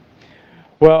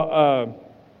Well,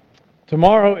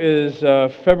 tomorrow is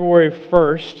February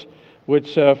 1st,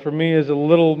 which for me is a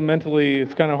little mentally,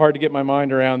 it's kind of hard to get my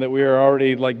mind around that we are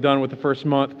already done with the first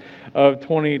month of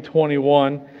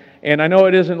 2021. And I know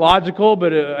it isn't logical,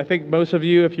 but I think most of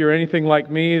you, if you're anything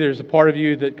like me, there's a part of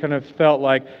you that kind of felt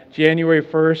like January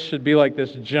 1st should be like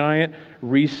this giant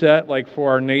reset, like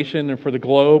for our nation and for the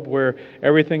globe, where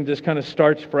everything just kind of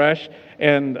starts fresh.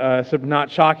 And so not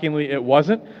shockingly, it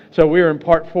wasn't. So we are in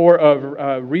part 4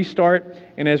 of Restart.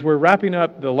 And as we're wrapping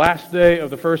up the last day of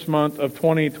the first month of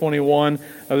 2021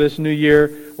 of this new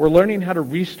year, we're learning how to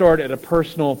restart at a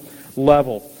personal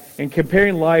level. And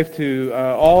comparing life to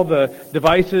all the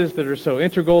devices that are so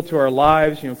integral to our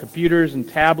lives, computers and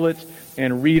tablets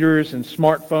and readers and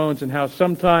smartphones, and how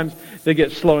sometimes they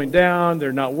get slowing down,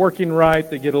 they're not working right,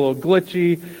 they get a little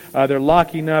glitchy, they're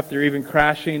locking up, they're even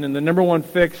crashing. And the number one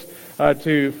fix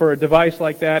for a device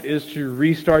like that is to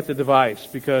restart the device,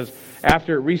 because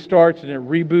after it restarts and it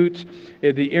reboots,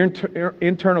 the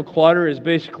internal clutter is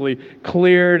basically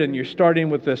cleared, and you're starting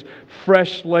with this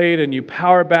fresh slate, and you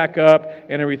power back up,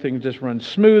 and everything just runs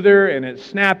smoother, and it's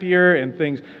snappier, and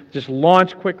things just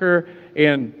launch quicker.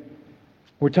 And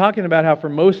we're talking about how for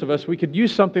most of us, we could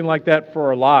use something like that for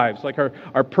our lives, like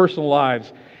our personal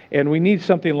lives. And we need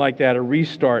something like that, a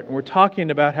restart. And we're talking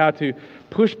about how to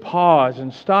push pause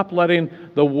and stop letting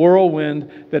the whirlwind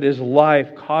that is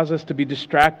life cause us to be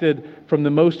distracted from the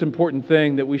most important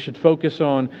thing that we should focus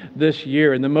on this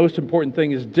year. And the most important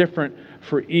thing is different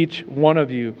for each one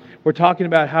of you. We're talking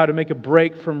about how to make a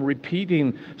break from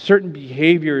repeating certain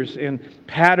behaviors and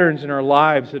patterns in our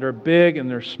lives that are big and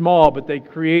they're small, but they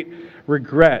create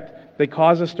regret. They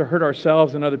cause us to hurt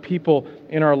ourselves and other people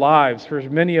in our lives. For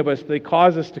many of us, they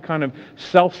cause us to kind of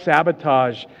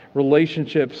self-sabotage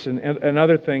relationships and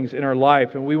other things in our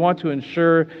life. And we want to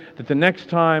ensure that the next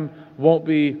time won't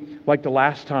be like the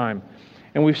last time.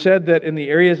 And we've said that in the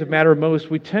areas that matter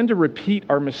most, we tend to repeat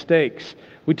our mistakes.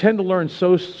 We tend to learn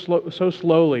so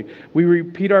slowly. We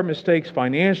repeat our mistakes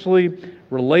financially,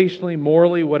 relationally,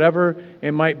 morally, whatever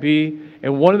it might be.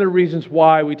 And one of the reasons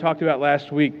why we talked about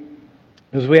last week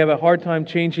is we have a hard time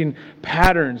changing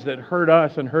patterns that hurt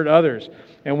us and hurt others.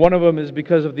 And one of them is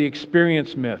because of the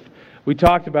experience myth. We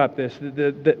talked about this,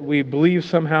 that we believe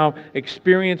somehow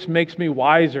experience makes me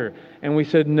wiser. And we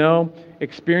said, no,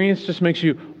 experience just makes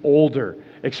you older.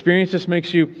 Experience just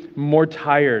makes you more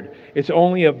tired. It's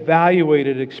only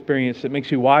evaluated experience that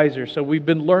makes you wiser. So we've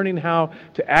been learning how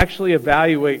to actually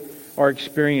evaluate our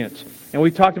experience. And we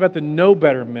talked about the know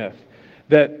better myth.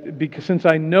 That because since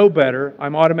I know better,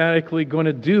 I'm automatically going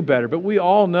to do better. But we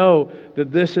all know that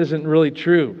this isn't really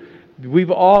true.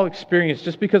 We've all experienced,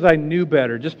 just because I knew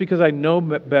better, just because I know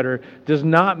better, does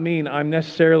not mean I'm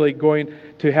necessarily going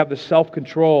to have the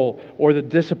self-control or the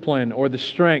discipline or the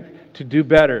strength to do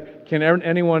better.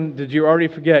 Did you already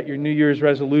forget your New Year's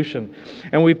resolution?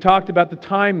 And we've talked about the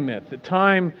time myth, that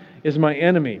time is my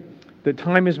enemy. That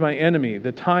time is my enemy,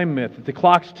 the time myth, that the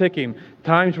clock's ticking,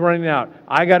 time's running out,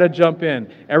 I got to jump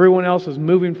in. Everyone else is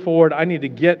moving forward, I need to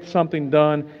get something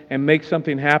done and make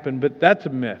something happen. But that's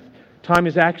a myth. Time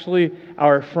is actually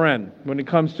our friend when it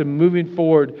comes to moving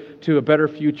forward to a better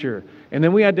future. And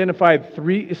then we identified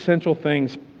 3 essential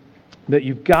things that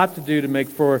you've got to do to make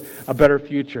for a better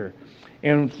future.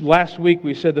 And last week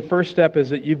we said the first step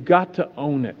is that you've got to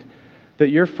own it. That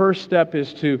your first step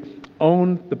is to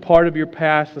own the part of your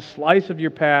past, the slice of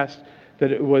your past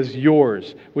that it was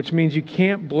yours, which means you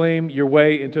can't blame your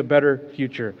way into a better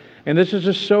future. And this is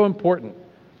just so important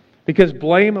because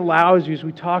blame allows you, as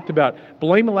we talked about,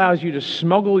 blame allows you to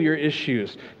smuggle your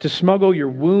issues, to smuggle your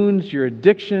wounds, your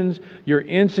addictions, your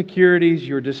insecurities,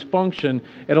 your dysfunction.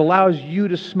 It allows you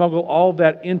to smuggle all of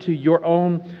that into your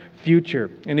own future.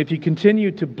 And if you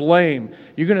continue to blame,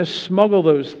 you're going to smuggle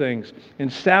those things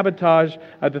and sabotage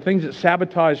the things that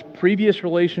sabotage previous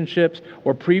relationships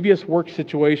or previous work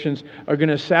situations are going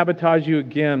to sabotage you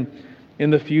again in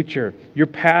the future. Your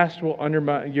past will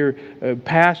undermine your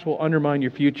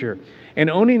future. And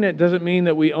owning it doesn't mean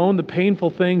that we own the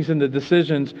painful things and the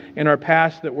decisions in our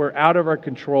past that were out of our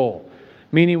control.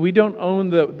 Meaning we don't own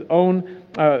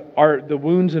the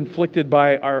wounds inflicted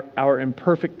by our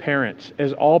imperfect parents,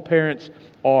 as all parents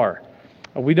are.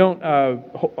 We don't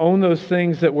own those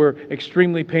things that were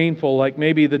extremely painful, like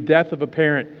maybe the death of a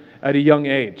parent at a young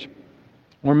age,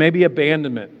 or maybe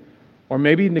abandonment, or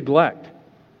maybe neglect,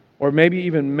 or maybe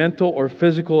even mental or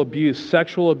physical abuse,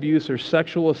 sexual abuse or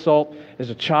sexual assault as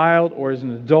a child or as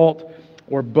an adult,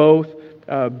 or both,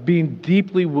 being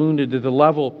deeply wounded to the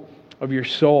level of your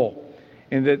soul.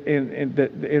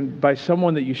 and by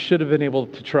someone that you should have been able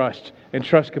to trust and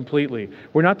trust completely.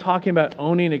 We're not talking about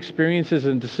owning experiences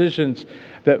and decisions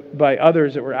that by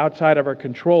others that were outside of our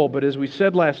control, but as we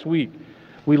said last week,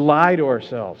 we lie to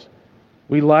ourselves.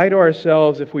 We lie to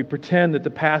ourselves if we pretend that the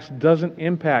past doesn't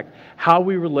impact how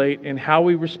we relate and how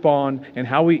we respond and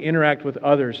how we interact with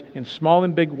others in small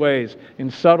and big ways, in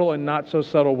subtle and not so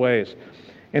subtle ways.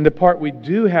 And the part we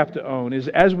do have to own is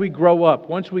as we grow up,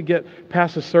 once we get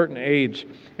past a certain age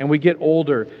and we get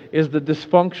older, is the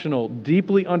dysfunctional,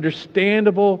 deeply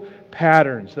understandable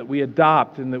patterns that we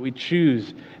adopt and that we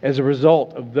choose as a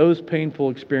result of those painful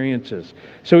experiences.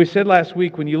 So we said last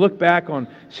week, when you look back on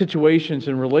situations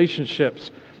and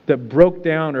relationships that broke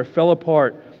down or fell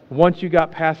apart once you got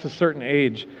past a certain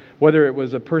age, whether it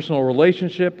was a personal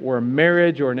relationship or a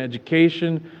marriage or an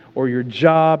education or your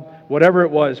job, whatever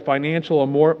it was, financial or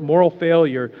moral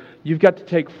failure, you've got to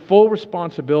take full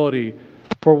responsibility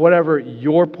for whatever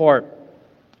your part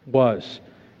was.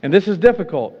 And this is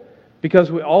difficult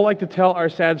because we all like to tell our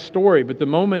sad story, but the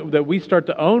moment that we start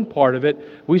to own part of it,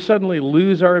 we suddenly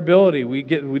lose our ability. We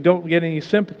don't get any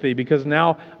sympathy because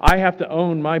now I have to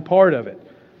own my part of it.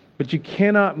 But you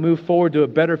cannot move forward to a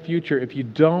better future if you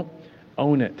don't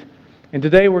own it. And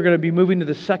today we're going to be moving to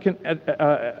the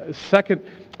second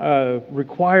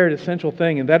required essential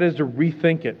thing, and that is to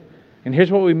rethink it. And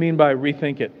here's what we mean by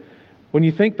rethink it. When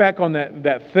you think back on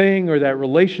that thing or that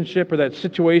relationship or that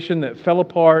situation that fell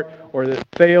apart or that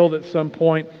failed at some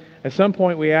point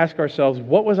we ask ourselves,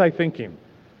 what was I thinking?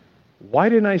 Why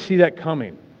didn't I see that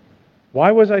coming?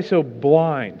 Why was I so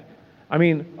blind? I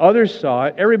mean, others saw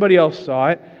it. Everybody else saw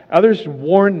it. Others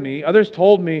warned me. Others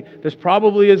told me this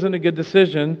probably isn't a good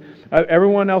decision.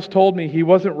 Everyone else told me he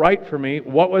wasn't right for me.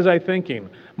 What was I thinking?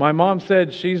 My mom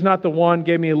said she's not the one,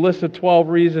 gave me a list of 12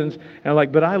 reasons, and I'm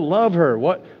like, but I love her.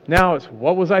 What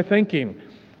was I thinking?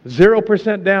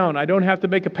 0% down. I don't have to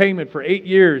make a payment for 8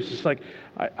 years. It's like,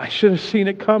 I should have seen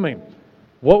it coming.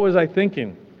 What was I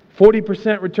thinking?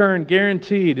 40% return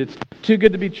guaranteed. It's too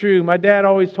good to be true. My dad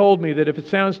always told me that if it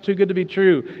sounds too good to be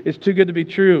true, it's too good to be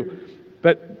true.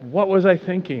 But what was I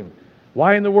thinking?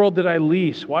 Why in the world did I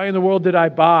lease? Why in the world did I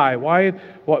buy?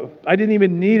 I didn't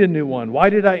even need a new one. Why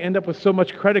did I end up with so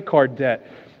much credit card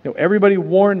debt? Everybody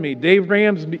warned me. Dave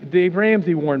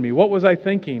Ramsey warned me. What was I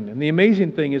thinking? And the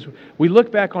amazing thing is we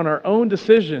look back on our own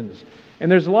decisions,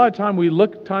 and there's a lot of times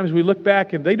we look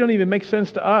back and they don't even make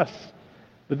sense to us,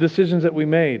 the decisions that we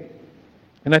made.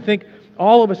 And I think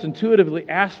all of us intuitively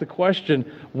ask the question,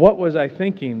 what was I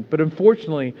thinking? But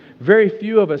unfortunately, very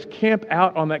few of us camp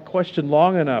out on that question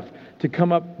long enough to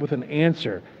come up with an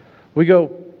answer. We go,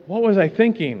 what was I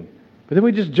thinking? But then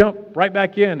we just jump right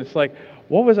back in. It's like,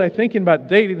 what was I thinking about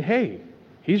dating? Hey,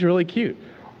 he's really cute.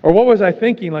 Or what was I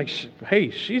thinking? Like,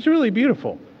 hey, she's really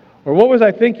beautiful. Or what was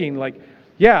I thinking? Like,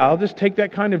 yeah, I'll just take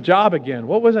that kind of job again.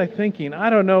 What was I thinking? I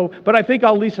don't know, but I think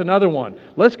I'll lease another one.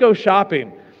 Let's go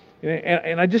shopping.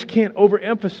 And I just can't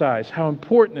overemphasize how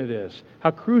important it is,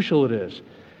 how crucial it is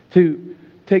to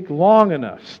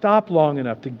stop long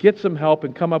enough to get some help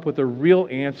and come up with a real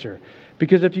answer.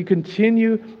 Because if you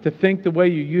continue to think the way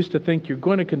you used to think, you're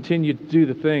going to continue to do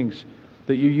the things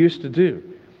that you used to do.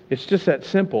 It's just that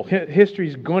simple. History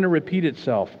is going to repeat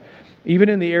itself, even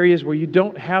in the areas where you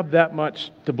don't have that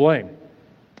much to blame.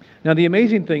 Now, the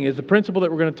amazing thing is the principle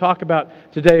that we're going to talk about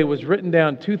today was written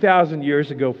down 2,000 years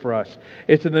ago for us.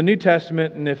 It's in the New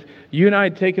Testament, and if you and I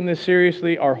had taken this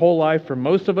seriously our whole life, for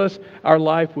most of us, our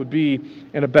life would be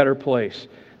in a better place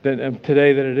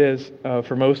today than it is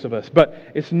for most of us. But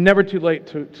it's never too late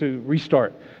to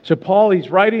restart. So Paul, he's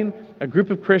writing a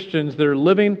group of Christians that are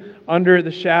living under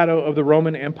the shadow of the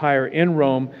Roman Empire in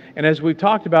Rome. And as we've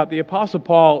talked about, the Apostle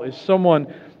Paul is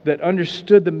someone that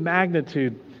understood the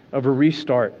magnitude of a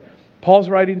restart. Paul's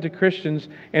writing to Christians,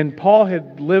 and Paul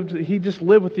he just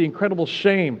lived with the incredible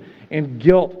shame and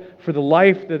guilt for the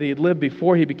life that he had lived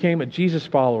before he became a Jesus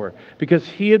follower, because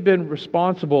he had been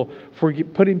responsible for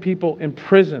putting people in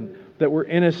prison that were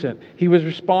innocent. He was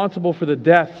responsible for the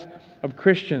deaths of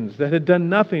Christians that had done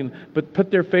nothing but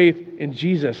put their faith in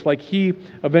Jesus, like he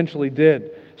eventually did.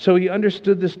 So he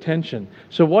understood this tension.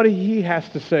 So what he has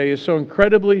to say is so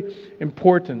incredibly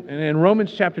important. And in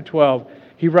Romans chapter 12,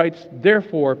 he writes,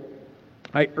 "Therefore,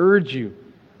 I urge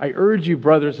you,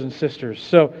 brothers and sisters."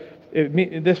 So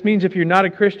this means if you're not a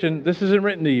Christian, this isn't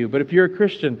written to you. But if you're a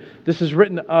Christian, this is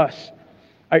written to us.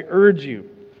 I urge you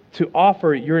to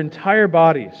offer your entire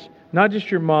bodies, not just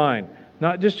your mind,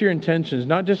 not just your intentions,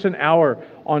 not just an hour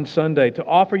on Sunday, to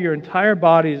offer your entire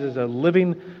bodies as a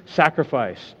living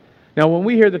sacrifice. Now, when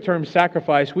we hear the term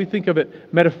sacrifice, we think of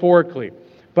it metaphorically.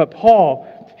 But Paul,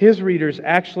 his readers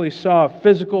actually saw a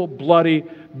physical, bloody,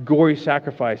 gory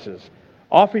sacrifices.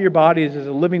 Offer your bodies as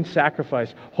a living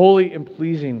sacrifice, holy and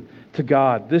pleasing to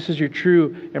God. This is your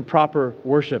true and proper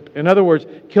worship. In other words,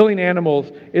 killing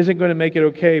animals isn't going to make it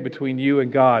okay between you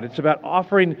and God. It's about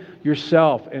offering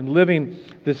yourself and living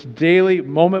this daily,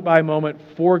 moment by moment,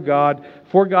 for God,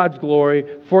 for God's glory,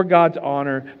 for God's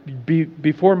honor,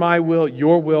 before my will,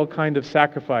 your will kind of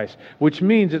sacrifice. Which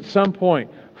means at some point,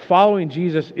 following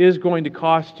Jesus is going to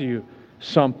cost you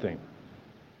something.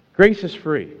 Grace is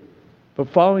free, but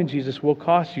following Jesus will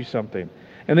cost you something.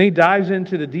 And then he dives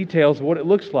into the details of what it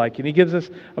looks like, and he gives us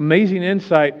amazing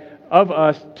insight of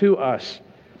us to us.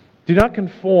 Do not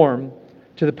conform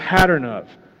to the pattern of.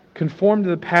 Conform to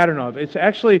the pattern of. It's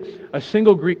actually a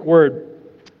single Greek word,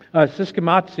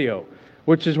 syschematio,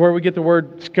 which is where we get the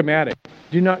word schematic.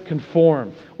 Do not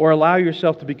conform or allow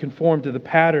yourself to be conformed to the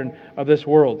pattern of this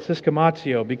world,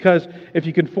 syschematio. Because if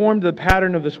you conform to the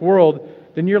pattern of this world,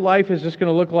 then your life is just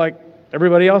going to look like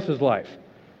everybody else's life.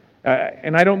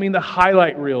 And I don't mean the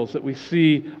highlight reels that we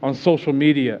see on social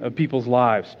media of people's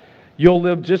lives. You'll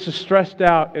live just as stressed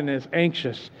out and as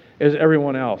anxious as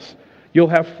everyone else. You'll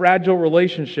have fragile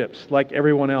relationships like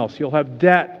everyone else. You'll have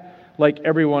debt like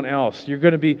everyone else. You're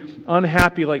going to be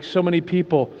unhappy like so many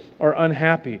people are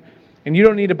unhappy. And you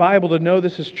don't need a Bible to know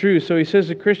this is true. So he says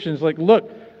to Christians, like,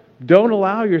 look, don't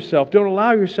allow yourself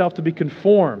to be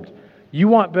conformed. You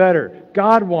want better.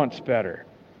 God wants better.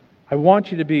 I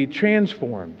want you to be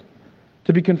transformed.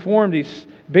 To be conformed,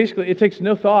 basically, it takes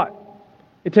no thought.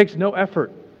 It takes no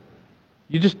effort.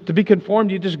 To be conformed,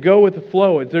 you just go with the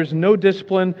flow. There's no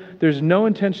discipline. There's no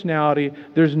intentionality.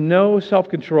 There's no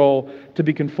self-control to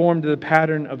be conformed to the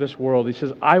pattern of this world. He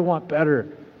says, I want better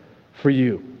for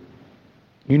you.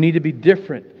 You need to be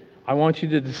different. I want you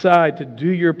to decide to do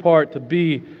your part to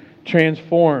be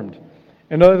transformed.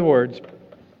 In other words,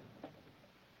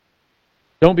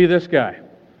 don't be this guy.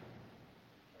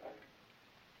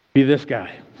 Be this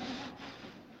guy.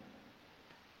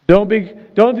 Don't be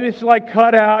just like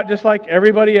cut out just like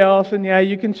everybody else. And yeah,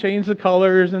 you can change the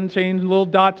colors and change little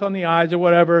dots on the eyes or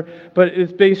whatever, but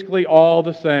it's basically all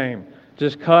the same.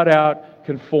 Just cut out,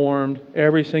 conformed,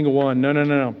 every single one.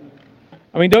 No.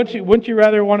 I mean, wouldn't you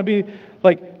rather want to be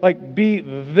like be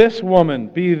this woman,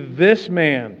 be this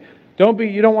man?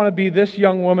 You don't want to be this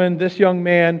young woman, this young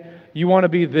man. You want to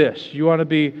be this. You want to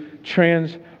be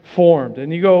transformed.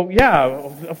 And you go, yeah,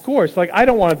 of course. I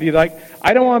don't want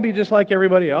to be just like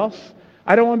everybody else.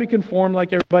 I don't want to be conformed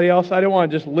like everybody else. I don't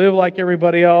want to just live like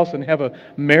everybody else and have a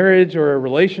marriage or a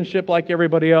relationship like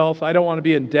everybody else. I don't want to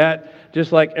be in debt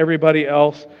just like everybody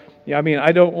else. Yeah, I mean,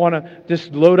 I don't want to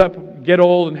just load up, get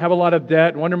old, and have a lot of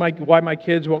debt, and wonder why my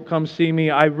kids won't come see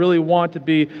me. I really want to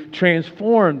be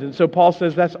transformed. And so Paul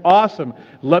says, that's awesome.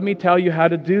 Let me tell you how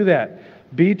to do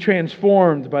that. Be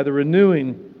transformed by the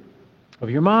renewing of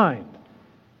your mind.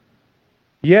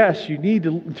 Yes, you need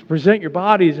to present your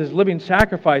bodies as living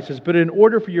sacrifices, but in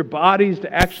order for your bodies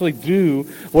to actually do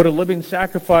what a living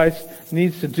sacrifice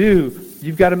needs to do,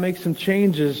 you've got to make some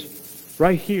changes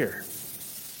right here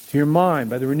to your mind.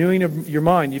 By the renewing of your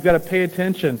mind, you've got to pay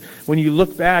attention when you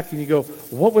look back and you go,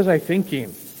 what was I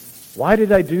thinking? Why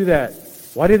did I do that?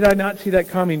 Why did I not see that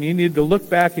coming? You need to look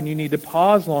back and you need to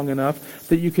pause long enough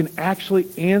that you can actually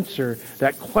answer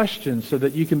that question so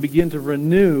that you can begin to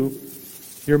renew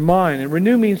your mind. And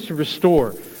renew means to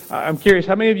restore. I'm curious,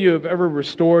 how many of you have ever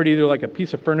restored either like a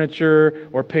piece of furniture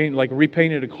or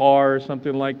repainted a car or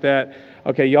something like that?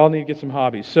 Okay, y'all need to get some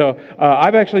hobbies. So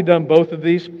I've actually done both of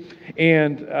these.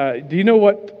 And do you know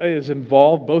what is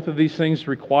involved on both of these things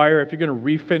require if you're going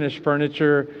to refinish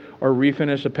furniture or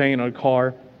refinish a paint on a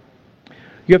car?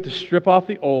 You have to strip off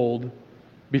the old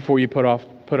before you put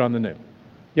on the new.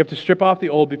 You have to strip off the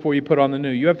old before you put on the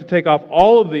new. You have to take off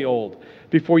all of the old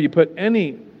before you put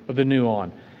any of the new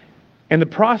on. And the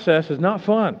process is not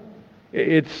fun.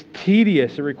 It's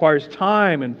tedious. It requires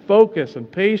time and focus and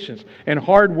patience and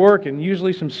hard work and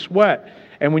usually some sweat.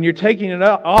 And when you're taking it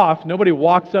off, nobody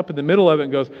walks up in the middle of it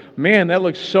and goes, man, that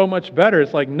looks so much better.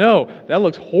 It's like, no, that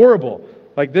looks horrible.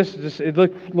 Like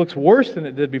it looks worse than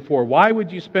it did before. Why would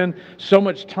you spend so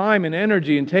much time and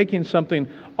energy in taking something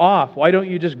off? Why don't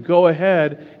you just go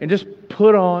ahead and just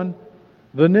put on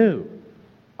the new?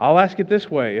 I'll ask it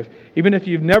this way. Even if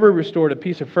you've never restored a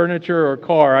piece of furniture or a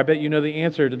car, I bet you know the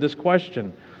answer to this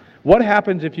question. What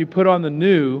happens if you put on the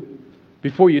new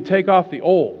before you take off the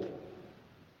old?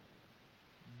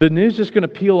 The new's just going to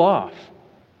peel off.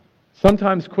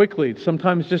 Sometimes quickly,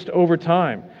 sometimes just over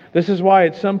time. This is why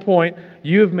at some point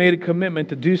you have made a commitment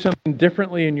to do something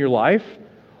differently in your life,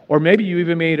 Or maybe you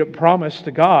even made a promise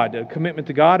to God, a commitment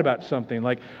to God about something.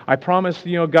 Like, I promised,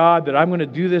 God that I'm going to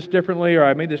do this differently, or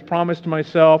I made this promise to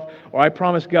myself, or I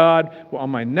promised God on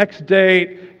my next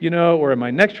date, or in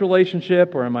my next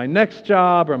relationship, or in my next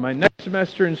job, or in my next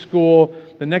semester in school,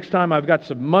 the next time I've got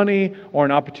some money, or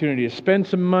an opportunity to spend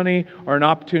some money, or an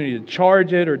opportunity to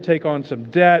charge it, or take on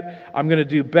some debt, I'm going to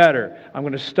do better. I'm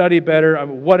going to study better,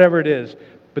 whatever it is.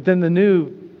 But then the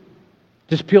new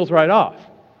just peels right off.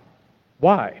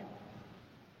 Why?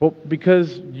 Well,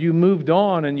 because you moved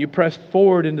on and you pressed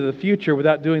forward into the future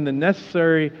without doing the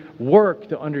necessary work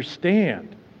to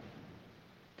understand,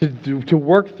 to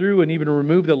work through and even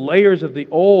remove the layers of the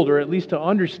old, or at least to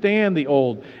understand the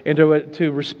old and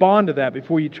to respond to that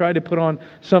before you try to put on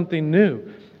something new.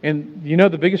 And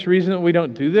the biggest reason that we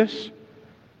don't do this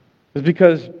is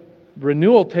because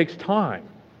renewal takes time.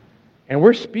 And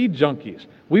we're speed junkies.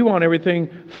 We want everything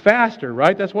faster,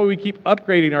 right? That's why we keep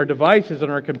upgrading our devices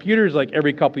and our computers like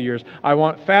every couple of years. I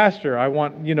want faster. I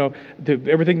want,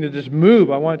 everything to just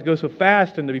move. I want it to go so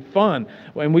fast and to be fun.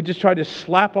 And we just try to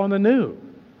slap on the new.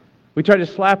 We try to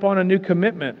slap on a new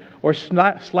commitment, or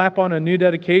slap on a new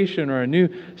dedication, or a new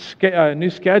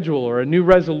schedule, or a new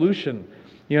resolution.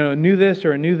 A new this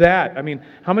or a new that. I mean,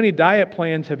 how many diet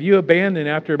plans have you abandoned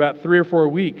after about 3 or 4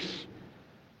 weeks?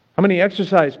 How many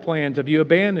exercise plans have you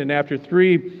abandoned after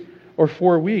 3 or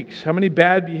 4 weeks? How many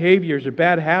bad behaviors or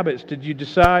bad habits did you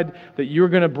decide that you were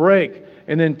going to break?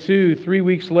 And then 2, 3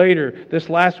 weeks later, this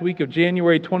last week of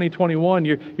January 2021,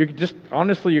 you're just,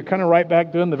 honestly, you're kind of right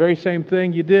back doing the very same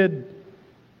thing you did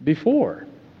before.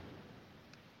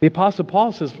 The Apostle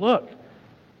Paul says, look,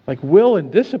 like will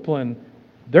and discipline,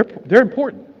 they're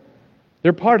important.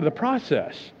 They're part of the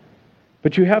process.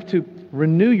 But you have to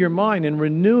renew your mind, and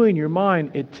renewing your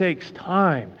mind, it takes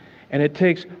time, and it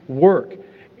takes work.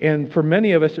 And for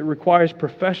many of us, it requires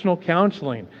professional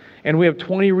counseling. And we have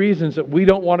 20 reasons that we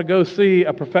don't want to go see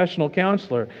a professional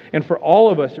counselor. And for all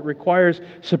of us, it requires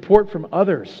support from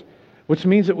others, which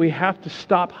means that we have to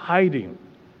stop hiding.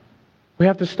 We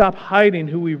have to stop hiding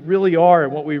who we really are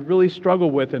and what we really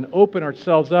struggle with, and open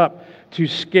ourselves up to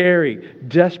scary,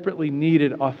 desperately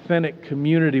needed, authentic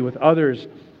community with others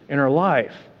in our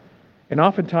life. And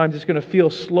oftentimes it's going to feel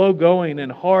slow going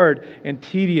and hard and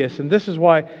tedious. And this is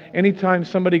why anytime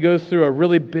somebody goes through a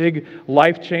really big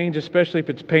life change, especially if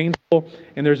it's painful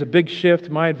and there's a big shift,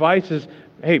 my advice is,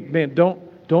 hey man,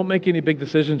 don't make any big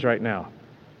decisions right now.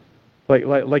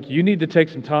 Like you need to take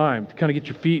some time to kind of get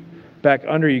your feet back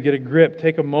under you, get a grip,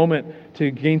 take a moment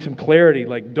to gain some clarity.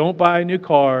 Like, don't buy a new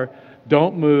car,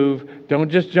 don't move, don't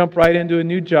just jump right into a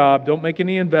new job, don't make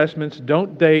any investments,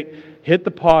 don't date. Hit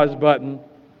the pause button.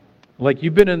 Like,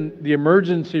 you've been in the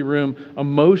emergency room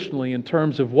emotionally in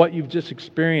terms of what you've just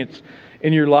experienced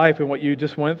in your life and what you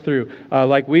just went through. I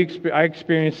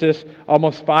experienced this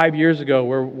almost 5 years ago,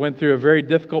 where I went through a very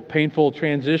difficult, painful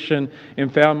transition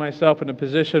and found myself in a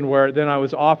position where then I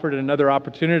was offered another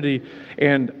opportunity.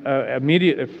 And at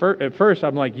first,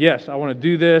 I'm like, yes, I want to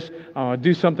do this. I want to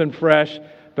do something fresh.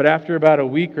 But after about a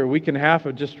week or a week and a half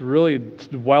of just really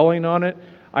dwelling on it,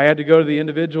 I had to go to the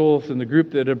individuals in the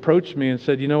group that approached me and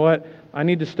said, you know what, I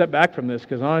need to step back from this,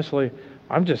 because honestly,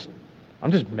 I'm just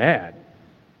mad.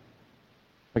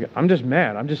 Like, I'm just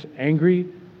mad. I'm just angry.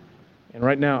 And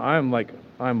right now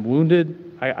I'm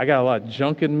wounded. I got a lot of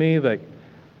junk in me.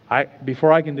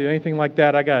 Before I can do anything like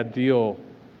that, I got to deal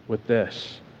with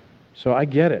this. So I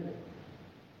get it.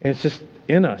 And it's just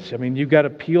in us. I mean, you've got to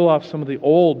peel off some of the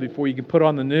old before you can put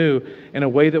on the new in a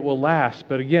way that will last.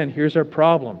 But again, here's our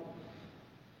problem.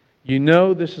 You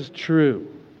know this is true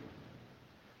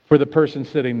for the person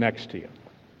sitting next to you.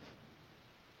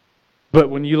 But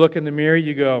when you look in the mirror,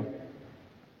 you go,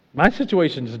 my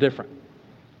situation is different.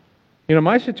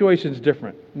 My situation is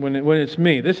different when it's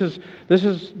me. This is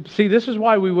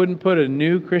why we wouldn't put a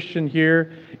new Christian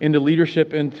here into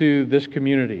leadership into this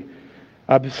community.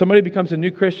 If somebody becomes a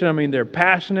new Christian, they're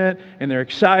passionate and they're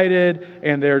excited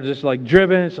and they're just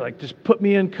driven. It's like, just put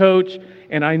me in, coach.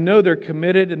 And I know they're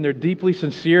committed and they're deeply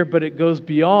sincere, but it goes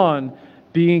beyond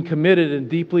being committed and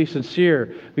deeply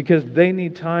sincere, because they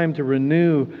need time to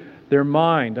renew their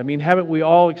mind. Haven't we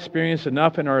all experienced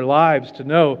enough in our lives to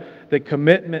know that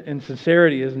commitment and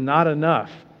sincerity is not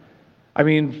enough? As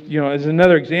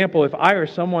another example, if I or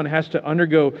someone has to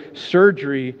undergo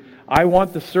surgery, I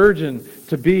want the surgeon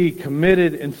to be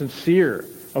committed and sincere,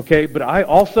 okay? But I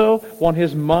also want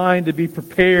his mind to be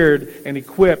prepared and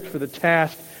equipped for the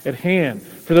task at hand.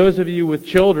 For those of you with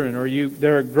children, or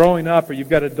they're growing up, or you've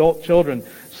got adult children,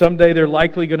 someday they're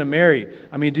likely going to marry.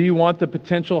 Do you want the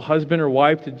potential husband or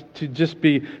wife to just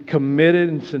be committed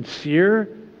and sincere?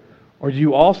 Or do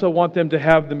you also want them to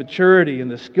have the maturity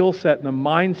and the skill set and the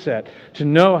mindset to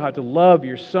know how to love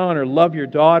your son or love your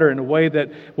daughter in a way that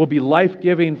will be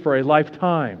life-giving for a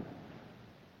lifetime?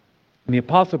 And the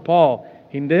Apostle Paul,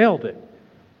 he nailed it.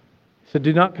 He said,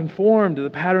 do not conform to the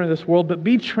pattern of this world, but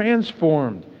be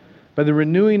transformed by the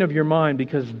renewing of your mind,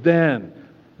 because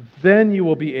then you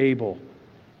will be able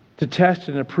to test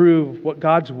and approve what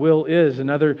God's will is, and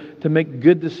to make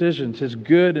good decisions, His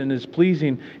good and His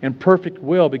pleasing and perfect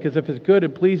will. Because if it's good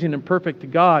and pleasing and perfect to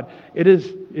God, it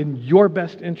is in your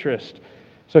best interest.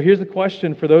 So here's the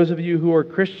question for those of you who are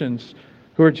Christians,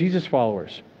 who are Jesus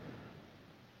followers.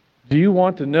 Do you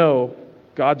want to know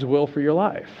God's will for your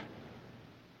life?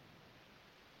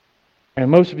 And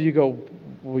most of you go,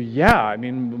 well, yeah. I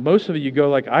mean, most of you go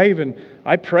like,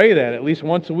 I pray that at least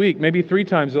once a week, maybe 3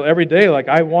 times every day. Like,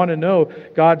 I want to know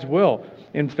God's will.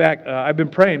 In fact, I've been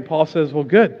praying. Paul says, well,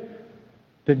 good.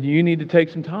 Then you need to take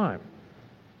some time.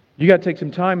 You got to take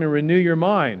some time and renew your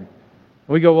mind.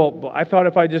 We go, well, I thought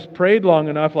if I just prayed long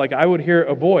enough, like I would hear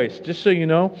a voice. Just so you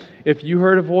know, if you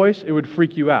heard a voice, it would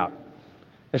freak you out.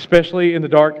 Especially in the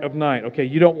dark of night. Okay,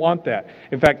 you don't want that.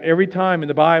 In fact, every time in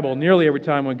the Bible, nearly every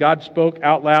time when God spoke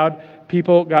out loud,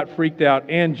 people got freaked out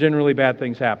and generally bad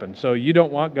things happened. So you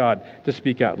don't want God to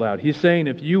speak out loud. He's saying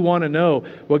if you want to know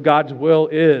what God's will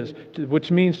is,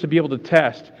 which means to be able to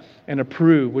test and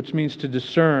approve, which means to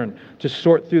discern, to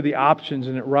sort through the options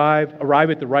and arrive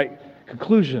at the right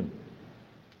conclusion,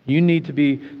 you need to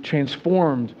be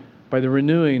transformed by the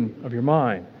renewing of your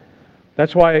mind.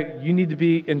 That's why you need to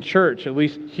be in church, at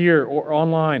least here or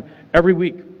online, every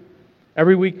week.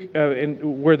 Every week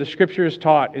where the Scripture is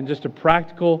taught in just a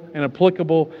practical and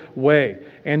applicable way.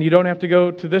 And you don't have to go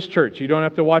to this church. You don't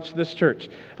have to watch this church.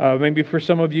 Maybe for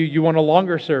some of you, you want a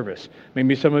longer service.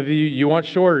 Maybe some of you want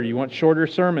shorter. You want shorter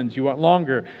sermons. You want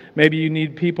longer. Maybe you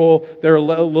need people that are a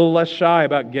little less shy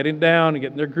about getting down and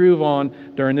getting their groove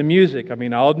on during the music. I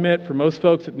mean, I'll admit, for most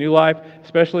folks at New Life,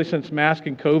 especially since mask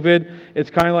and COVID, it's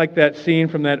kind of like that scene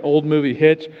from that old movie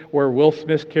Hitch where Will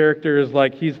Smith's character is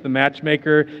like, he's the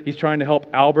matchmaker. He's trying to help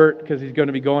Albert because he's going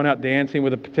to be going out dancing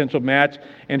with a potential match.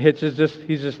 And Hitch is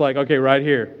he's just like, okay, right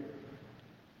here.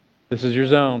 This is your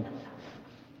zone.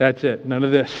 That's it. None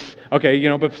of this. Okay,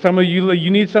 but some of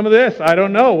you need some of this. I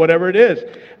don't know, whatever it is.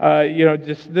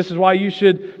 This is why you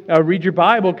should read your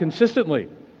Bible consistently.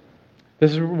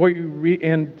 This is what you read,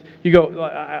 and you go,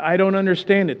 I don't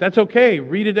understand it. That's okay.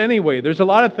 Read it anyway. There's a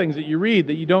lot of things that you read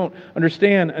that you don't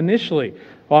understand initially.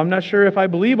 Well, I'm not sure if I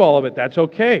believe all of it. That's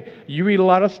okay. You read a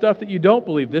lot of stuff that you don't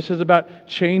believe. This is about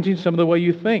changing some of the way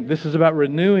you think. This is about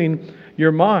renewing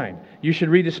your mind. You should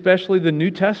read especially the New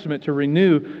Testament to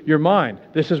renew your mind.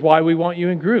 This is why we want you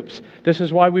in groups. This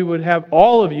is why we would have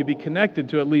all of you be connected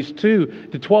to at least 2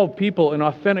 to 12 people in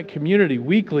authentic community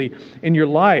weekly in your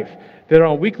life. That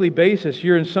on a weekly basis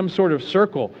you're in some sort of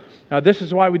circle. Now, this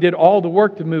is why we did all the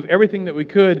work to move everything that we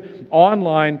could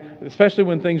online, especially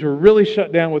when things were really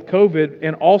shut down with COVID,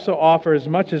 and also offer as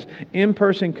much as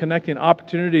in-person connecting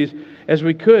opportunities as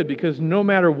we could, because no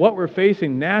matter what we're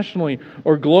facing nationally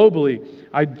or globally,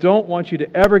 I don't want you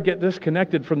to ever get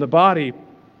disconnected from the body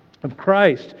of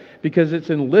Christ, because it's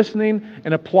in listening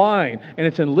and applying, and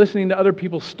it's in listening to other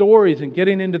people's stories and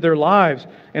getting into their lives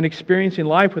and experiencing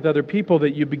life with other people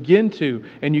that you begin to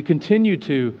and you continue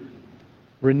to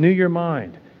renew your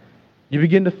mind. You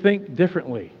begin to think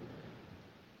differently.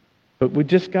 But we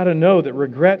just got to know that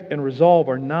regret and resolve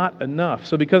are not enough.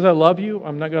 So because I love you,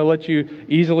 I'm not going to let you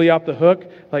easily off the hook.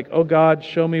 Like, oh God,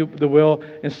 show me the will.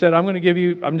 Instead, I'm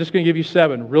just going to give you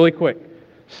 7 really quick.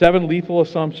 7 lethal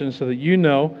assumptions so that you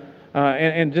know,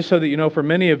 and just so that you know, for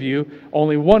many of you,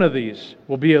 only one of these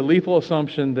will be a lethal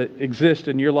assumption that exists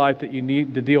in your life that you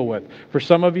need to deal with. For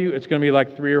some of you, it's going to be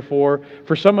like 3 or 4.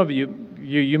 For some of you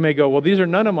may go, well, these are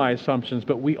none of my assumptions,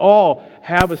 but we all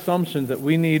have assumptions that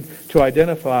we need to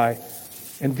identify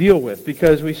and deal with,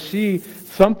 because we see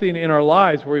something in our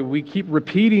lives where we keep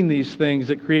repeating these things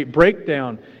that create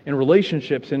breakdown in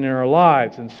relationships and in our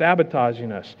lives and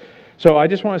sabotaging us. So I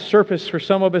just want to surface for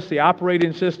some of us the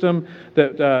operating system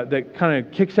that kind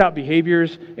of kicks out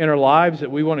behaviors in our lives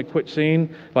that we want to quit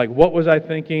seeing. Like, what was I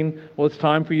thinking? Well, it's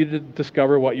time for you to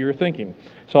discover what you were thinking.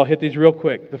 So I'll hit these real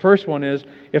quick. The first one is,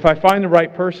 if I find the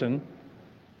right person,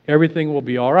 everything will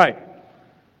be all right.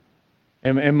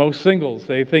 And most singles,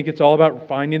 they think it's all about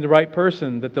finding the right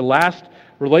person, that the last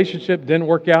relationship didn't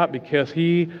work out because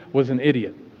he was an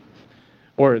idiot.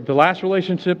 Or the last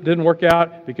relationship didn't work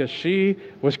out because she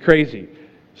was crazy.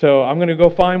 So I'm going to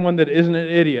go find one that isn't an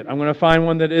idiot. I'm going to find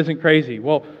one that isn't crazy.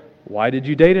 Well, why did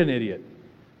you date an idiot?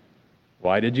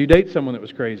 Why did you date someone that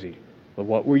was crazy? Well,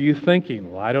 what were you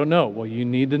thinking? Well, I don't know. Well, you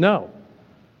need to know.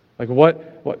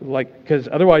 Because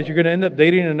otherwise you're going to end up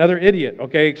dating another idiot,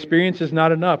 okay? Experience is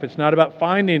not enough. It's not about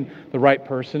finding the right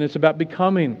person. It's about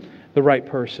becoming the right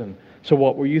person. So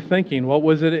what were you thinking? What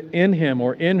was it in him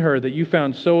or in her that you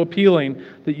found so appealing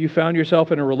that you found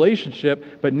yourself in a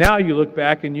relationship, but now you look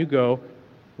back and you go,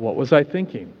 what was I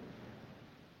thinking?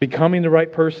 Becoming the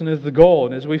right person is the goal.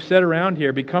 And as we've said around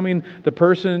here, becoming the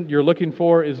person you're looking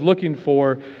for is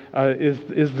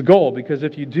the goal. Because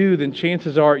if you do, then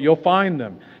chances are you'll find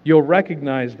them. You'll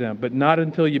recognize them. But not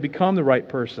until you become the right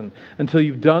person. Until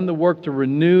you've done the work to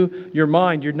renew your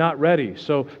mind, you're not ready.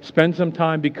 So spend some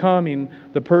time becoming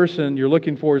the person you're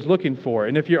looking for is looking for.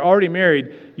 And if you're already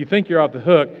married, you think you're off the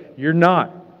hook. You're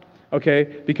not.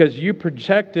 Okay, because you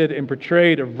projected and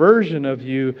portrayed a version of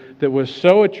you that was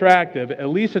so attractive, at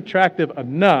least attractive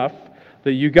enough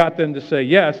that you got them to say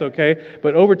yes, okay,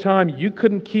 but over time you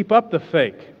couldn't keep up the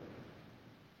fake.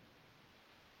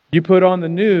 You put on the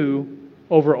new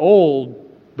over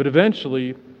old, but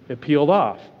eventually it peeled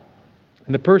off.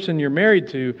 And the person you're married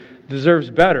to deserves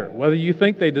better, whether you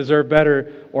think they deserve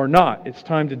better or not. It's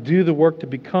time to do the work to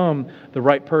become the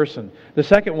right person. The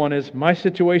second one is, my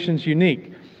situation's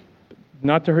unique.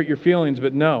 Not to hurt your feelings,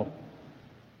 but no,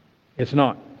 it's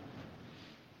not.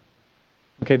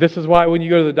 Okay, this is why when you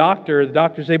go to the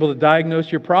doctor's able to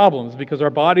diagnose your problems because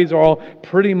our bodies are all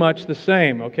pretty much the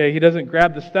same. Okay, he doesn't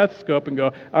grab the stethoscope and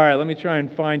go, all right, let me try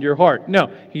and find your heart.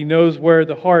 No, he knows where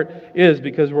the heart is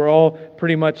because we're all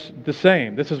pretty much the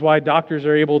same. This is why doctors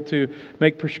are able to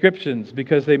make prescriptions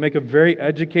because they make a very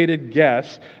educated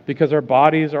guess because our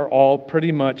bodies are all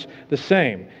pretty much the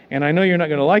same. And I know you're not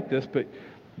going to like this, but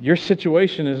your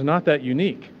situation is not that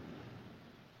unique.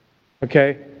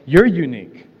 Okay? You're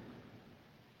unique.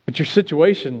 But your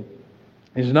situation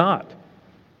is not.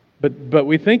 But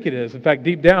we think it is. In fact,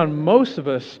 deep down, most of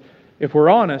us, if we're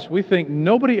honest, we think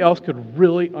nobody else could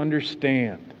really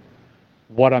understand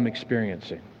what I'm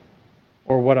experiencing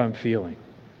or what I'm feeling.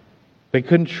 They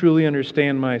couldn't truly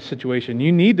understand my situation.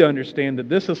 You need to understand that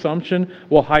this assumption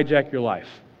will hijack your life.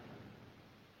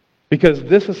 Because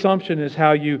this assumption is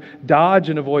how you dodge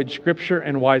and avoid Scripture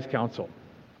and wise counsel.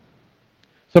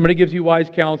 Somebody gives you wise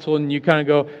counsel and you kind of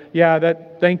go, yeah,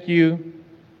 thank you,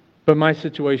 but my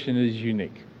situation is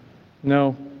unique.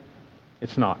 No,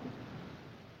 it's not.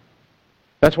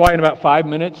 That's why in about 5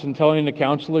 minutes in telling the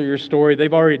counselor your story,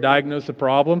 they've already diagnosed the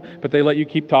problem, but they let you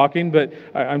keep talking. But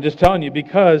I'm just telling you,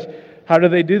 because how do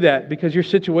they do that? Because your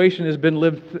situation has been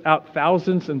lived out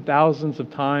thousands and thousands of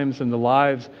times in the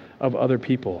lives of other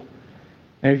people.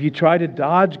 And if you try to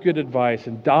dodge good advice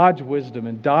and dodge wisdom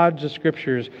and dodge the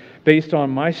Scriptures based on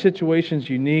my situation's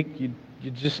unique, you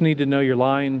just need to know you're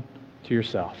lying to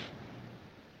yourself.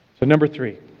 So number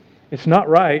 3, it's not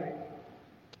right,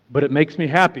 but it makes me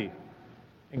happy.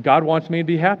 And God wants me to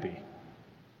be happy.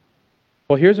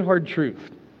 Well, here's a hard truth.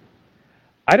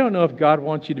 I don't know if God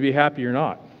wants you to be happy or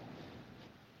not.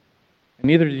 And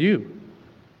neither do you.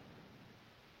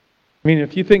 I mean,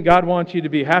 if you think God wants you to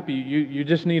be happy, you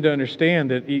just need to understand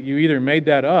that you either made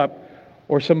that up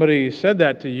or somebody said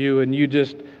that to you and you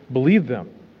just believe them.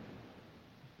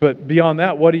 But beyond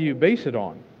that, what do you base it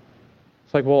on?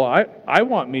 It's like, well, I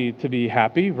want me to be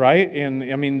happy, right?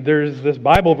 And I mean, there's this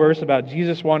Bible verse about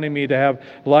Jesus wanting me to have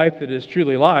life that is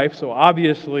truly life. So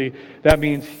obviously that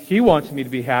means He wants me to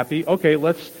be happy. Okay,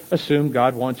 let's assume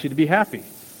God wants you to be happy.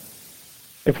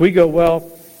 If we go,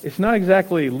 well, it's not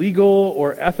exactly legal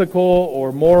or ethical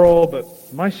or moral, but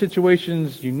my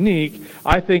situation's unique.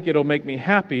 I think it'll make me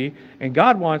happy, and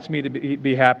God wants me to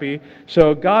be happy.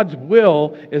 So God's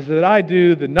will is that I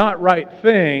do the not right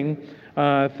thing,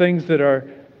 things that are,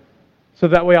 so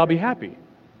that way I'll be happy.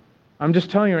 I'm just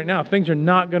telling you right now, things are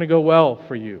not going to go well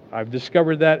for you. I've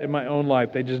discovered that in my own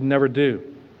life. They just never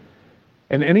do.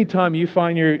 And anytime you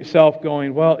find yourself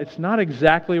going, well, it's not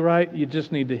exactly right, you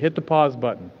just need to hit the pause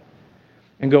button.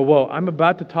 And go, whoa, I'm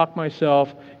about to talk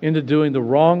myself into doing the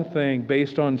wrong thing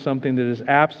based on something that is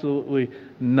absolutely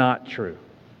not true.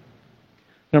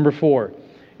 Number 4,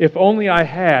 if only I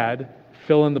had,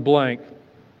 fill in the blank,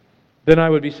 then I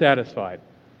would be satisfied.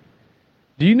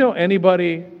 Do you know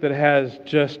anybody that has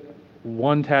just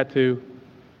one tattoo?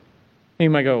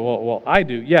 You might go, well, I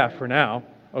do. Yeah, for now.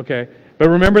 Okay. But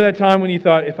remember that time when you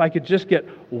thought, if I could just get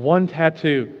one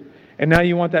tattoo, and now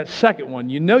you want that second one.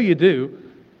 You know you do.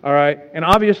 All right, and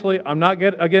obviously I'm not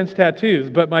against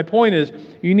tattoos, but my point is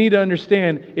you need to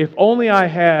understand, if only I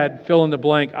had fill in the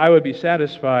blank, I would be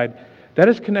satisfied. That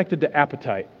is connected to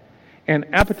appetite.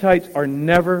 And appetites are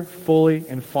never fully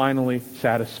and finally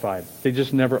satisfied. They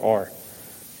just never are.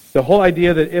 The whole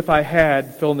idea that if I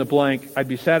had fill in the blank, I'd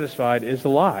be satisfied is a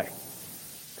lie.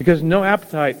 Because no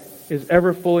appetite is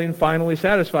ever fully and finally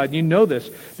satisfied. You know this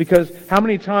because how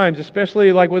many times,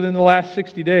 especially like within the last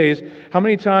 60 days, how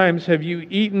many times have you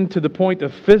eaten to the point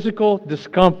of physical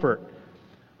discomfort?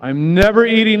 I'm never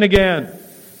eating again.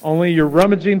 Only you're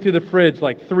rummaging through the fridge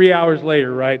like 3 hours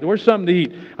later, right? There's something to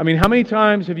eat. I mean, how many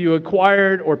times have you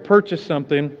acquired or purchased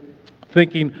something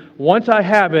thinking, once I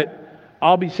have it,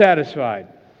 I'll be satisfied?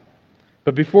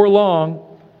 But before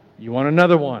long, you want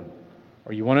another one,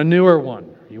 or you want a newer one,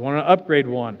 or you want to upgrade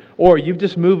one, or you've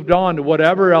just moved on to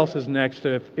whatever else is next.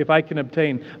 If I can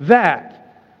obtain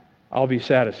that, I'll be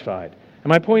satisfied. And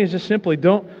my point is just simply,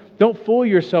 don't fool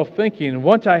yourself thinking,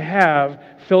 once I have,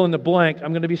 fill in the blank,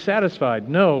 I'm going to be satisfied.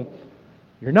 No,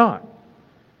 you're not.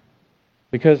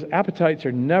 Because appetites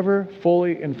are never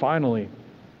fully and finally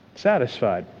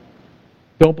satisfied.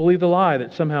 Don't believe the lie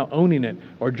that somehow owning it,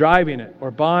 or driving it, or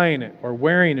buying it, or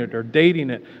wearing it, or dating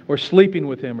it, or sleeping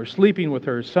with him, or sleeping with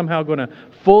her is somehow going to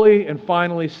fully and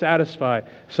finally satisfy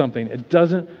something. It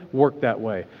doesn't work that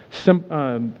way.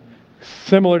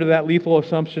 Similar to that lethal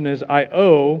assumption is, I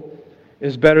owe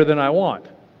is better than I want.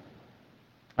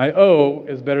 I owe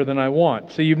is better than I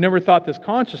want. So you've never thought this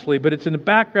consciously, but it's in the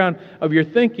background of your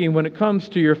thinking when it comes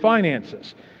to your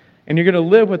finances. And you're going to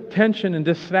live with tension and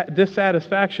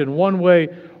dissatisfaction one way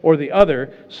or the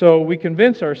other. So we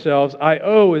convince ourselves, I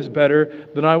owe is better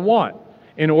than I want.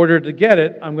 In order to get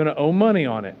it, I'm going to owe money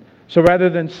on it. So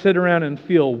rather than sit around and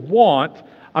feel want,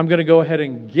 I'm going to go ahead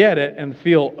and get it and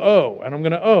feel owe. And I'm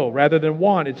going to owe. Rather than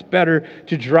want, it's better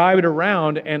to drive it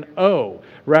around and owe.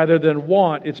 Rather than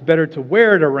want, it's better to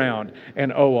wear it around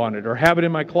and owe on it. Or have it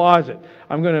in my closet.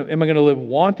 Am I going to live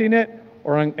wanting it,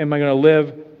 or am I going to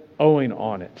live owing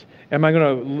on it? Am I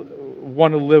going to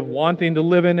want to live wanting to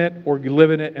live in it, or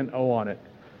live in it and owe on it?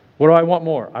 What do I want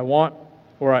more? I want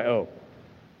or I owe?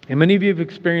 And many of you have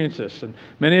experienced this. And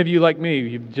many of you, like me,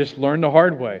 you've just learned the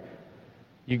hard way.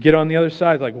 You get on the other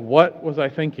side, like, what was I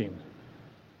thinking?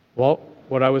 Well,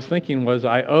 what I was thinking was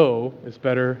I owe is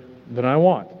better than I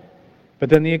want. But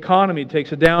then the economy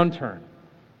takes a downturn,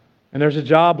 and there's a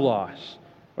job loss,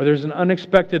 or there's an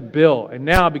unexpected bill. And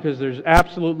now, because there's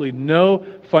absolutely no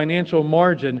financial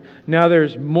margin, now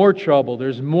there's more trouble,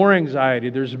 there's more anxiety,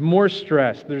 there's more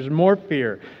stress, there's more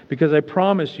fear. Because I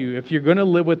promise you, if you're going to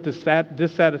live with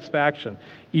dissatisfaction,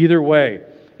 either way,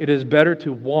 it is better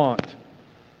to want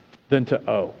than to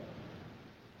owe.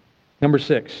 Number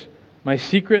 6, my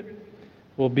secret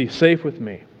will be safe with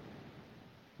me.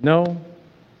 No,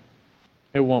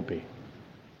 it won't be.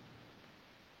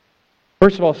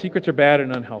 First of all, secrets are bad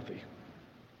and unhealthy.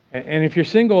 And if you're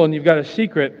single and you've got a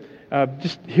secret,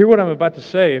 just hear what I'm about to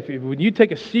say. When you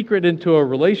take a secret into a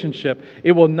relationship,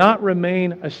 it will not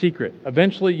remain a secret.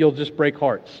 Eventually, you'll just break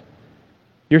hearts.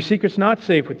 Your secret's not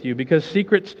safe with you because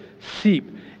secrets seep,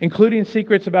 including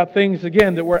secrets about things,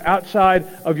 again, that were outside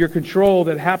of your control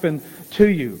that happened to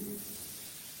you.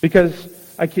 Because,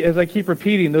 as I keep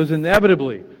repeating, those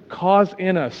inevitably cause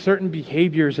in us certain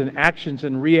behaviors and actions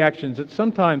and reactions that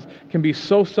sometimes can be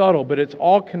so subtle, but it's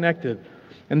all connected.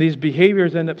 And these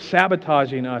behaviors end up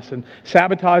sabotaging us and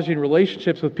sabotaging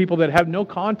relationships with people that have no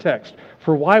context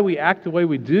for why we act the way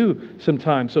we do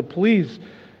sometimes. So please,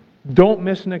 don't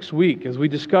miss next week as we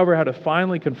discover how to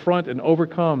finally confront and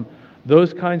overcome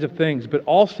those kinds of things. But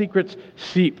all secrets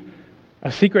seep.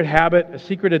 A secret habit, a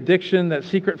secret addiction, that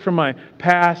secret from my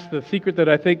past, the secret that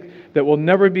I think that will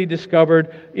never be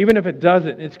discovered, even if it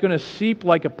doesn't, it's going to seep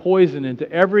like a poison into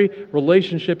every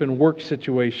relationship and work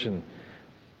situation.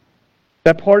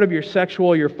 That part of your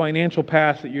sexual, your financial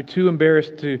past that you're too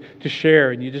embarrassed to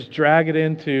share, and you just drag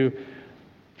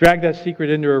that secret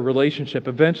into a relationship.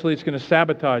 Eventually it's going to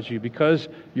sabotage you because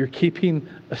you're keeping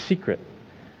a secret.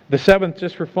 The 7th,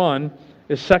 just for fun,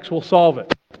 is sex will solve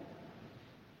it.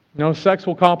 No, sex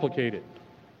will complicate it.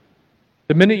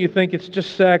 The minute you think it's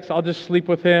just sex, I'll just sleep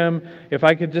with him, if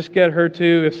I could just get her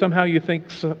to, if somehow you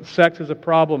think sex is a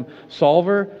problem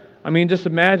solver, I mean, just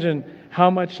imagine how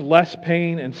much less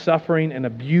pain and suffering and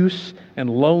abuse and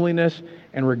loneliness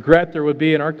and regret there would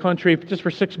be in our country if just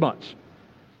for 6 months.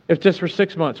 If just for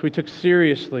 6 months we took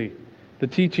seriously the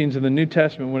teachings in the New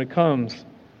Testament when it comes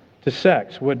to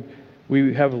sex. Would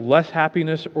we have less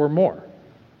happiness or more?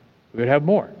 We would have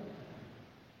more.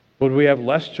 Would we have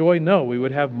less joy? No, we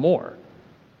would have more.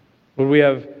 Would we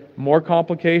have more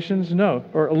complications? No,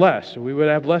 or less. We would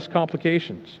have less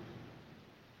complications.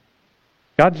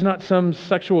 God's not some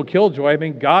sexual killjoy. I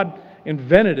mean, God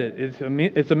invented it.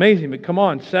 It's amazing. But come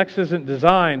on, sex isn't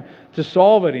designed to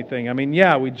solve anything. I mean,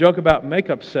 yeah, we joke about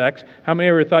makeup sex. How many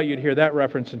ever thought you'd hear that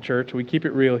reference in church? We keep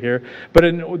it real here. But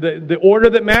in the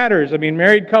order that matters, I mean,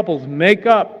 married couples, make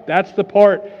up. That's the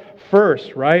part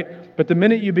first, right? But the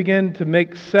minute you begin to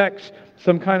make sex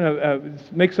some kind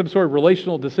of make some sort of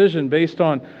relational decision based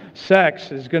on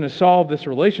sex is going to solve this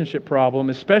relationship problem,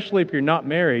 especially if you're not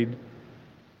married,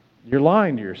 you're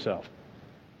lying to yourself.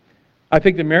 I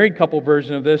think the married couple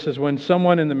version of this is when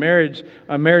someone in a marriage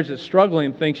that's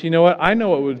struggling thinks, you know what, I know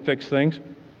what would fix things.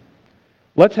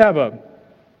 Let's have a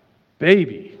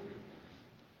baby.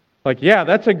 Like, yeah,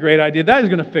 that's a great idea. That is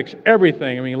going to fix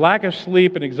everything. I mean, lack of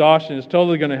sleep and exhaustion is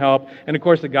totally going to help. And of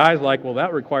course, the guy's like, well,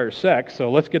 that requires sex,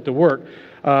 so let's get to work.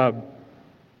 But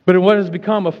what has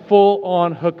become a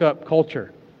full-on hookup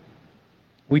culture.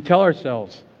 We tell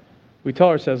ourselves,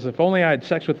 if only I had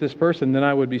sex with this person, then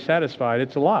I would be satisfied.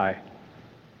 It's a lie.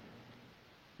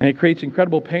 And it creates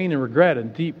incredible pain and regret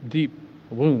and deep, deep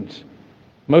wounds.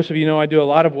 Most of you know I do a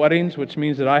lot of weddings, which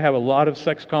means that I have a lot of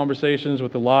sex conversations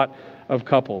with a lot of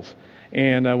couples.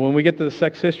 And when we get to the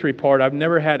sex history part, I've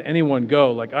never had anyone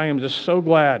go, like, I am just so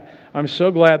glad. I'm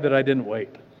so glad that I didn't wait.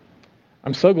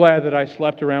 I'm so glad that I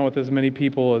slept around with as many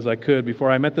people as I could before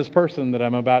I met this person that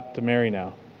I'm about to marry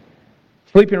now.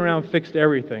 Sleeping around fixed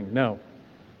everything. No.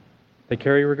 They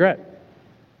carry regret.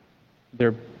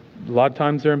 A lot of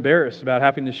times they're embarrassed about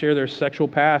having to share their sexual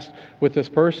past with this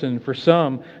person. For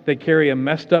some, they carry a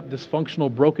messed up,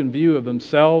 dysfunctional, broken view of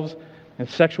themselves and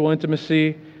sexual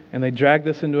intimacy, and they drag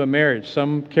this into a marriage.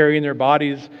 Some carry in their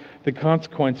bodies the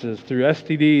consequences through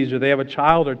STDs, or they have a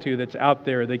child or two that's out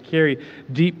there. They carry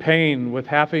deep pain with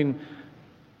having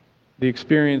the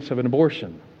experience of an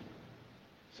abortion.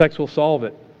 Sex will solve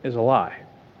it is a lie.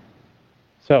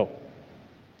 So,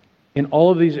 in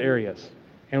all of these areas,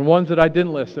 and ones that I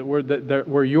didn't list that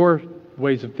were your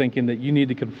ways of thinking that you need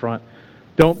to confront,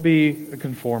 don't be a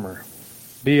conformer.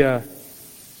 Be a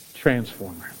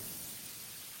transformer.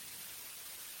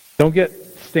 Don't get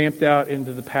stamped out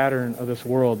into the pattern of this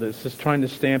world that's just trying to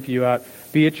stamp you out.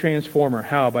 Be a transformer.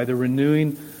 How? By the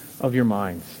renewing of your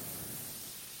minds.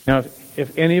 Now,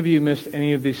 if any of you missed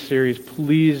any of these series,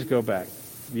 please go back.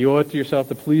 You owe it to yourself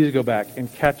to please go back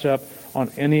and catch up on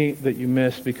any that you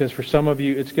missed, because for some of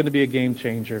you, it's going to be a game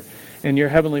changer. And your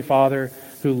Heavenly Father,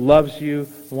 who loves you,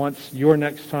 wants your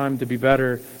next time to be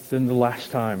better than the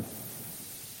last time.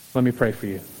 Let me pray for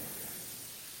you.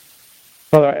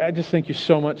 Father, I just thank you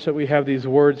so much that we have these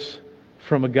words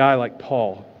from a guy like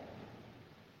Paul,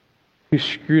 who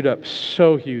screwed up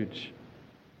so huge,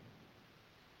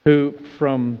 who,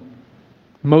 from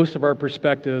most of our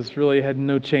perspectives, really had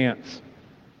no chance.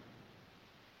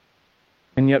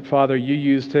 And yet, Father, you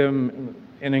used him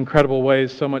in incredible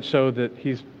ways, so much so that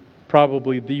he's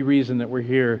probably the reason that we're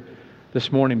here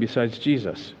this morning besides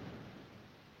Jesus.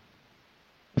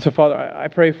 And so, Father, I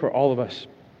pray for all of us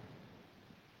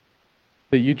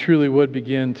that you truly would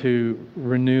begin to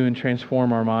renew and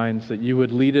transform our minds, that you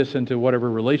would lead us into whatever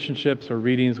relationships or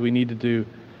readings we need to do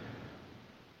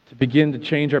to begin to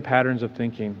change our patterns of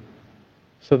thinking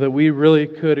so that we really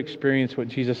could experience what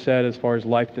Jesus said as far as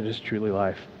life that is truly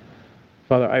life.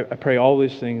 Father, I pray all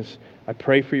these things. I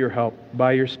pray for your help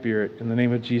by your Spirit in the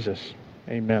name of Jesus.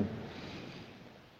 Amen.